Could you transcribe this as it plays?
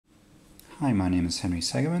Hi, my name is Henry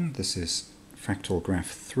Segerman. This is Fractal Graph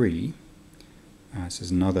 3. This is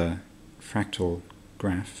another fractal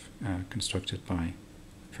graph constructed by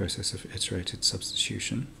a process of iterated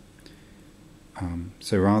substitution.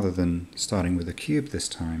 So rather than starting with a cube this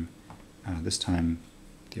time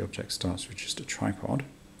the object starts with just a tripod,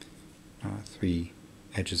 three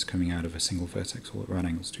edges coming out of a single vertex all at right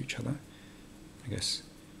angles to each other. I guess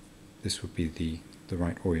this would be the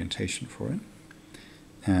right orientation for it.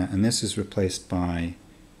 And this is replaced by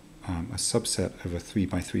a subset of a 3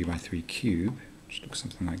 by 3 by 3 cube, which looks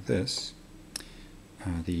something like this.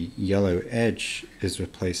 The yellow edge is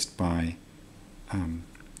replaced by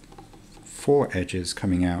 4 edges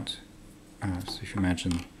coming out. So if you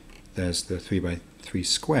imagine there's the 3 by 3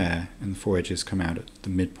 square, and the 4 edges come out at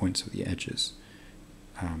the midpoints of the edges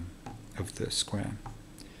of the square.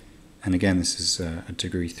 And again, this is a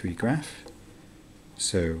degree 3 graph.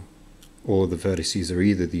 So all of the vertices are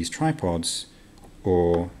either these tripods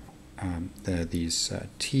or they're these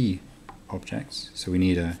T objects. So we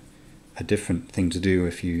need a different thing to do.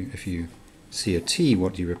 If you see a T,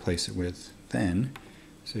 what do you replace it with then?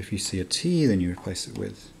 So if you see a T, then you replace it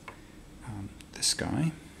with this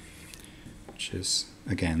guy, which is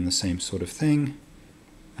again the same sort of thing.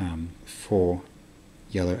 4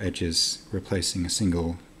 yellow edges replacing a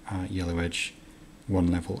single yellow edge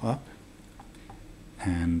one level up.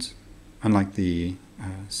 And unlike the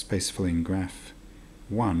space-filling graph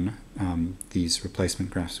 1, these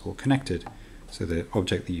replacement graphs are all connected, so the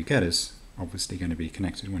object that you get is obviously going to be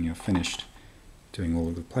connected when you're finished doing all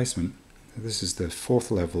of the placement. This is the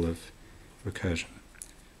 4th level of recursion.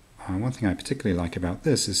 One thing I particularly like about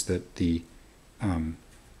this is that the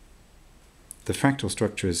fractal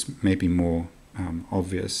structure is maybe more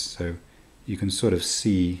obvious, so you can sort of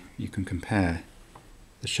see, you can compare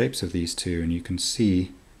the shapes of these two, and you can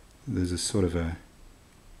see there's a sort of a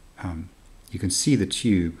you can see the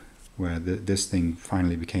tube where this thing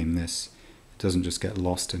finally became this. It doesn't just get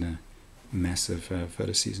lost in a mess of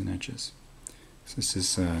vertices and edges. So this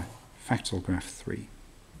is Fractal Graph 3.